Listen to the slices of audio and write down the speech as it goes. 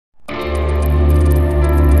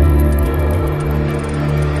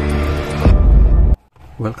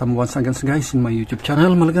Welcome once again guys in my YouTube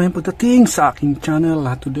channel. Maligayang pagdating sa aking channel.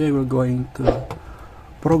 Today we're going to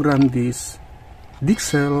program this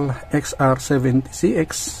Dixell XR70CX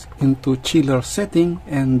into chiller setting,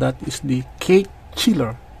 and that is the cake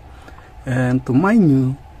chiller. And to mind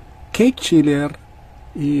you, cake chiller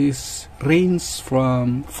is range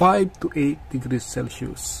from 5 to 8 degrees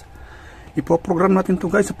Celsius. Ipoprogram natin to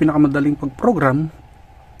guys sa pinakamadaling pagprogram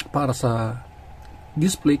para sa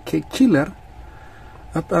display cake chiller.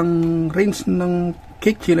 At ang range ng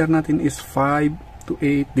cake chiller natin is 5 to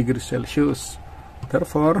 8 degrees Celsius.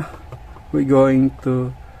 Therefore, we're going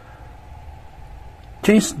to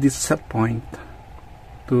change this set point.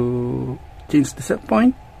 To change the set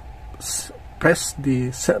point, press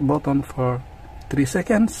the set button for 3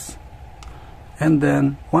 seconds. And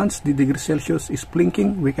then, once the degree Celsius is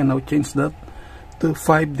blinking, we can now change that to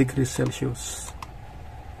 5 degrees Celsius.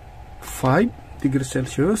 5 degrees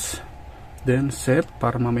Celsius. Then set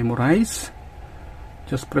para ma-memorize.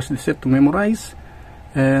 Just press the set to memorize.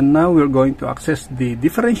 And now we're going to access the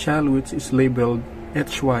differential, which is labeled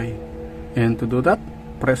HY. And to do that,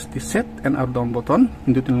 press the set and R down button.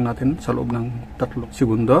 Pindutin lang natin sa loob ng 3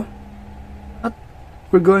 segundo. At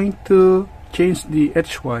we're going to change the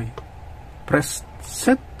HY. Press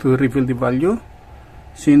set to reveal the value.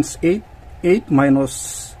 Since 8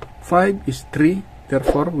 minus 5 is 3.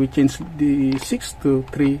 Therefore, we change the 6 to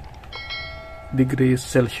 3 degrees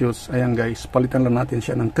Celsius. Ayan guys, palitan lang natin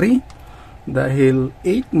siya ng 3 dahil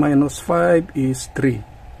 8 minus 5 is 3.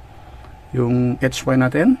 Yung HY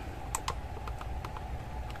natin,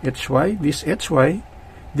 this HY,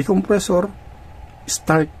 the compressor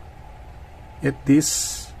start at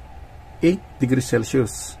this 8 degrees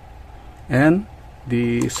Celsius, and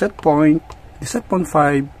the set point 5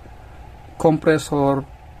 compressor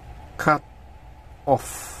cut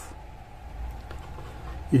off.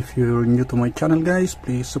 If you're new to my channel guys,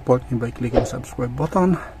 please support me by clicking the subscribe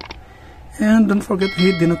button, and don't forget to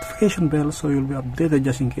hit the notification bell so you'll be updated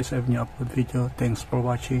just in case I have new upload video. Thanks for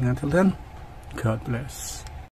watching. Until then, God bless.